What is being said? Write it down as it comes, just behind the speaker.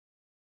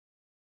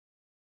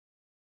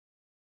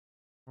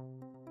I'm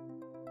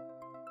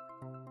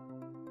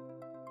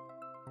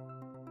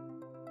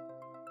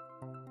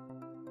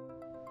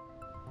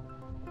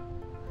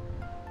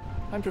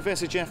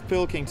Professor Geoffrey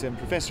Pilkington,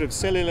 Professor of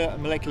Cellular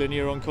and Molecular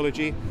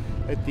Neuro-Oncology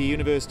at the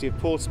University of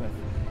Portsmouth.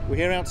 We're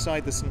here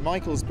outside the St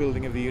Michael's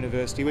building of the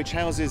university, which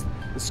houses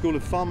the School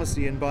of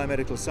Pharmacy and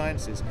Biomedical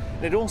Sciences.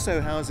 And it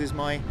also houses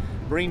my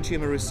Brain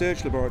Tumour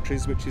Research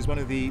laboratories, which is one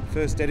of the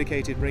first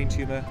dedicated brain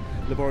tumour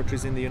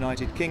laboratories in the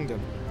United Kingdom.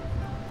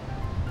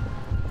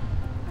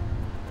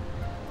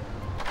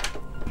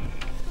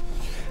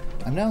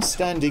 I'm now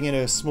standing in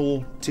a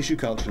small tissue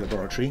culture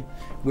laboratory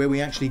where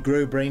we actually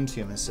grow brain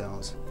tumour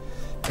cells.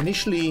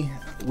 Initially,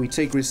 we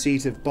take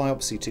receipt of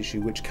biopsy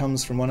tissue, which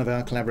comes from one of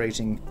our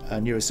collaborating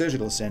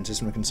neurosurgical centres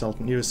from a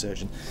consultant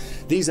neurosurgeon.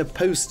 These are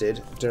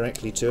posted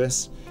directly to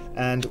us,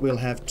 and we'll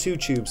have two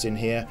tubes in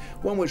here,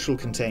 one which will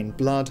contain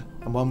blood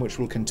and one which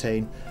will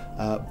contain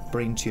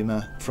brain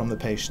tumour from the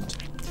patient.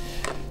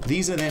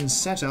 These are then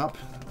set up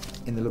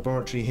in the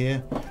laboratory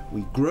here.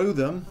 We grow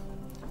them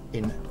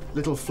in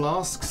little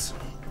flasks,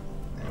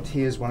 and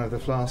here's one of the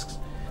flasks.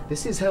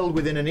 This is held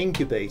within an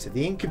incubator.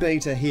 The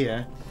incubator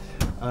here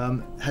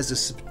has a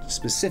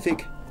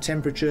specific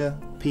temperature,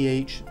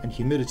 pH and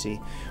humidity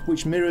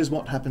which mirrors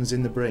what happens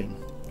in the brain.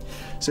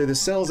 So the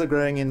cells are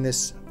growing in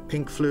this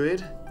pink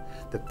fluid.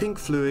 The pink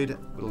fluid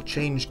will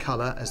change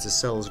colour as the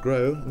cells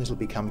grow, and this will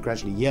become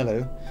gradually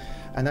yellow,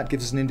 and that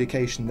gives us an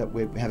indication that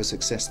we have a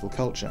successful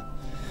culture.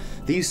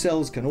 These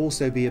cells can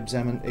also be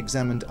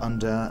examined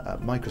under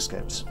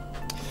microscopes.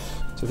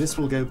 So this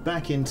will go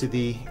back into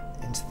the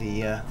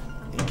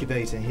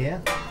incubator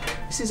here.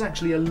 This is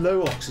actually a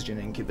low oxygen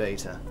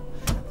incubator.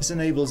 This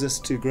enables us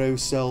to grow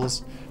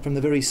cells from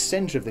the very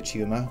centre of the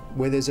tumour,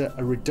 where there's a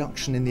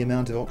reduction in the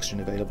amount of oxygen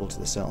available to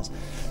the cells.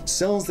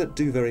 Cells that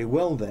do very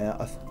well there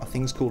are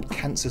things called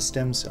cancer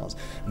stem cells.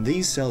 And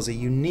these cells are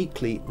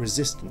uniquely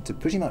resistant to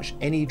pretty much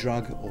any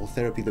drug or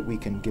therapy that we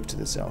can give to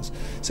the cells.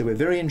 So we're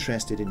very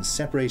interested in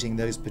separating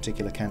those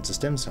particular cancer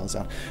stem cells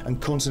out and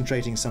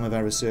concentrating some of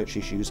our research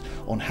issues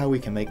on how we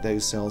can make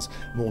those cells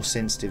more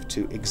sensitive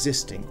to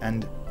existing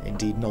and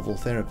indeed novel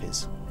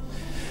therapies.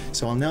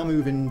 So I'll now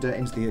move into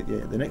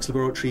the next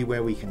laboratory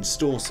where we can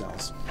store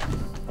cells.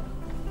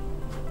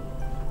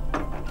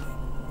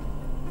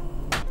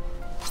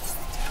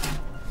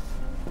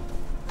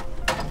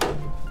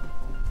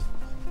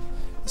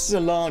 This is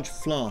a large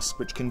flask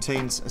which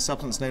contains a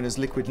substance known as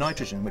liquid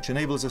nitrogen, which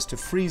enables us to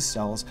freeze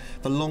cells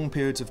for long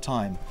periods of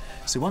time.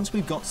 So once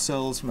we've got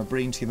cells from a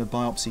brain tumour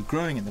biopsy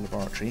growing in the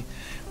laboratory,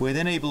 we're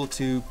then able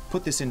to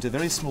put this into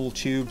very small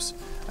tubes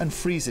and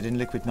freeze it in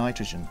liquid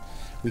nitrogen.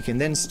 We can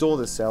then store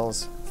the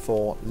cells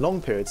for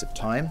long periods of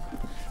time,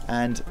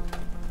 and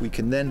we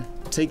can then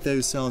take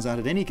those cells out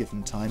at any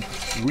given time,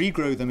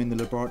 regrow them in the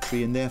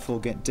laboratory, and therefore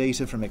get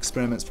data from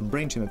experiments from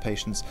brain tumour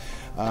patients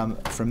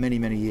from many,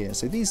 many years.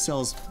 So these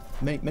cells,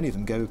 many of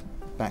them go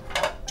back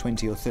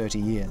 20 or 30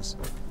 years.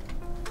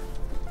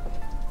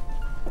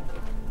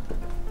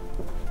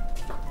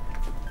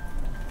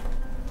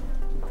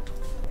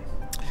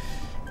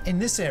 In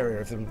this area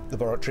of the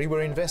laboratory,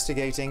 we're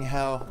investigating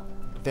how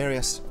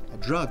various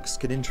drugs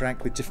can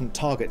interact with different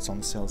targets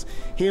on cells.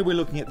 Here we're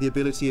looking at the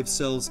ability of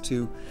cells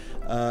to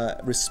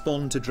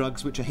respond to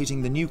drugs which are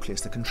hitting the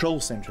nucleus, the control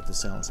centre of the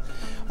cells.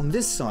 On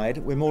this side,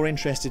 we're more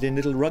interested in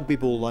little rugby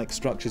ball-like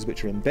structures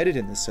which are embedded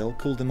in the cell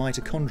called the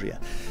mitochondria.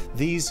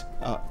 These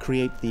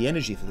create the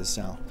energy for the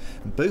cell.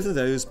 And both of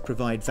those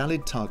provide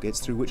valid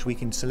targets through which we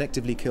can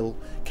selectively kill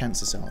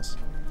cancer cells.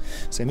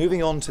 So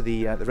moving on to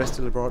the rest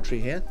of the laboratory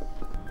here.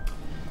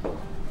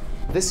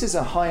 This is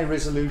a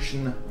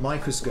high-resolution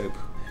microscope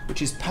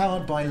which is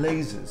powered by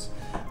lasers,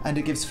 and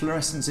it gives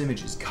fluorescence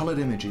images, coloured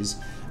images,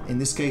 in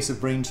this case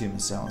of brain tumour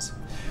cells.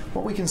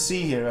 What we can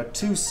see here are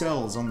two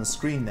cells on the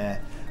screen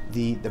there.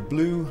 The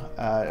blue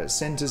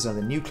centres are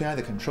the nuclei,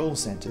 the control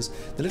centres.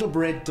 The little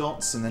red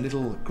dots and the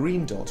little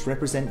green dots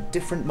represent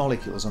different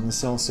molecules on the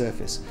cell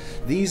surface.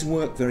 These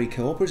work very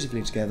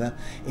cooperatively together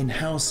in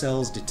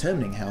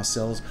determining how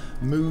cells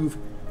move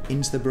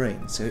into the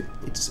brain. So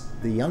it's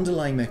the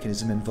underlying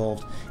mechanism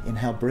involved in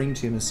how brain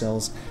tumour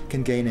cells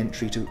can gain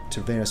entry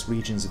to various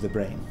regions of the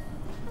brain.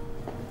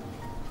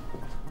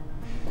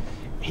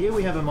 Here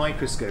we have a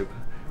microscope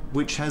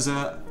which has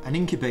an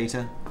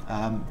incubator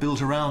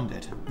built around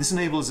it. This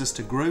enables us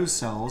to grow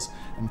cells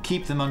and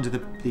keep them under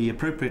the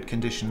appropriate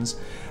conditions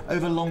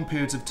over long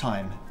periods of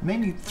time,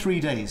 mainly 3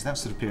 days, that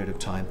sort of period of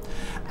time.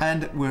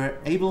 And we're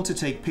able to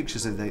take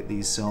pictures of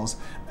these cells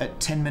at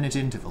 10-minute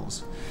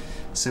intervals.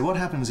 So what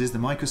happens is the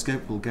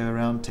microscope will go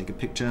around, take a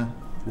picture,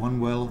 one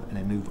well, and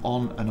then move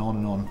on and on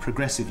and on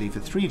progressively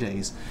for 3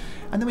 days.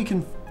 And then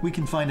we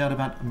can find out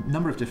about a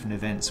number of different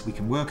events. We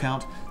can work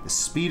out the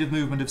speed of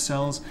movement of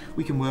cells.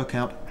 We can work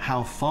out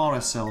how far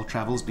a cell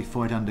travels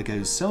before it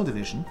undergoes cell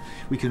division.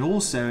 We can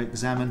also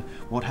examine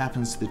what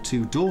happens to the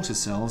two daughter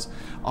cells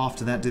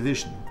after that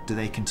division. Do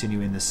they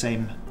continue in the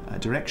same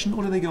direction,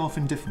 or do they go off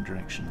in different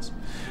directions?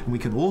 And we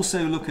can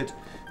also look at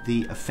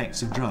the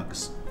effects of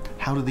drugs.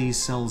 How do these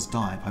cells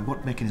die? By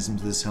what mechanism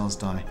do the cells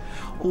die?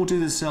 Or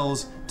do the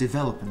cells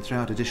develop and throw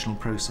out additional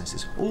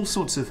processes? All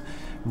sorts of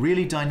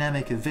really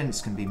dynamic events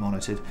can be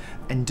monitored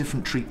in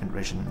different treatment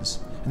regimens.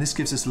 And this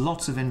gives us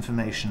lots of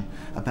information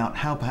about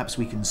how perhaps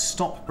we can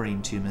stop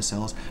brain tumour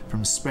cells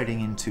from spreading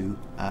into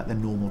the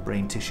normal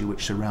brain tissue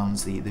which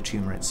surrounds the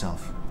tumour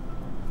itself.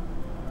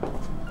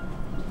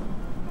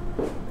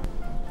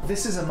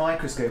 This is a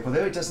microscope.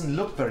 Although it doesn't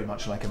look very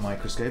much like a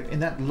microscope, in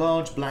that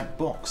large black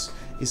box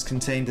is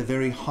contained a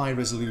very high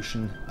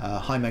resolution,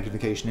 high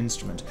magnification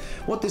instrument.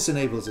 What this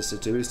enables us to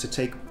do is to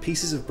take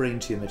pieces of brain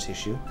tumour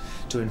tissue,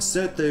 to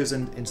insert those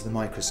into the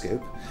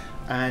microscope,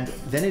 and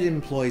then it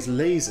employs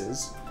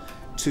lasers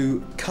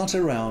to cut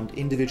around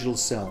individual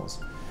cells.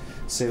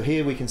 So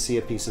here we can see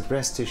a piece of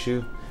breast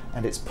tissue,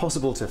 and it's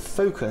possible to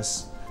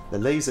focus the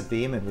laser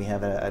beam, and we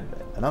have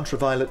an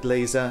ultraviolet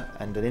laser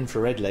and an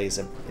infrared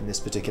laser in this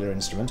particular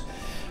instrument,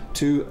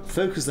 to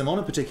focus them on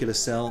a particular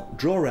cell,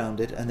 draw around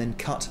it, and then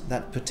cut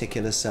that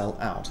particular cell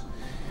out.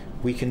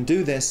 We can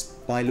do this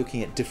by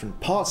looking at different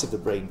parts of the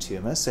brain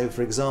tumour. So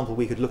for example,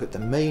 we could look at the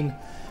main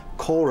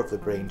core of the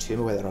brain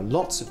tumour where there are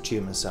lots of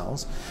tumour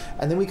cells,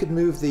 and then we could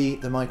move the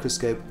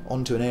microscope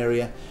onto an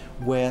area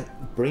where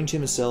brain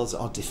tumour cells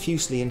are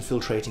diffusely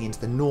infiltrating into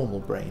the normal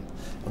brain,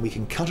 and we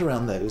can cut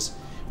around those.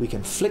 We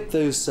can flick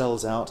those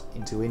cells out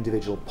into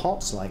individual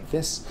pots like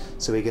this,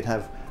 so we could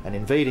have an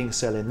invading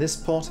cell in this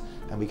pot,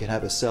 and we could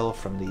have a cell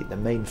from the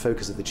main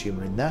focus of the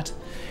tumour in that.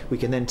 We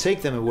can then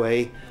take them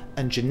away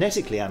and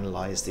genetically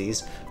analyse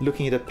these,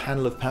 looking at a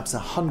panel of perhaps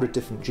 100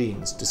 different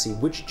genes to see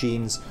which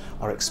genes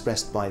are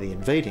expressed by the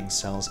invading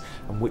cells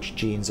and which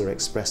genes are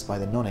expressed by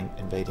the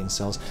non-invading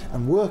cells,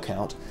 and work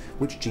out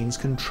which genes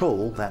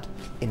control that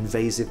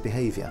invasive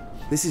behaviour.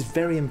 This is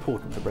very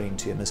important for brain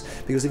tumours,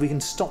 because if we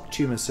can stop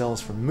tumour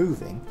cells from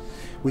moving,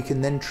 we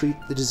can then treat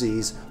the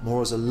disease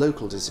more as a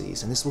local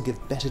disease, and this will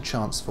give better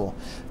chance for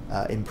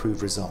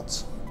improved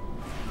results.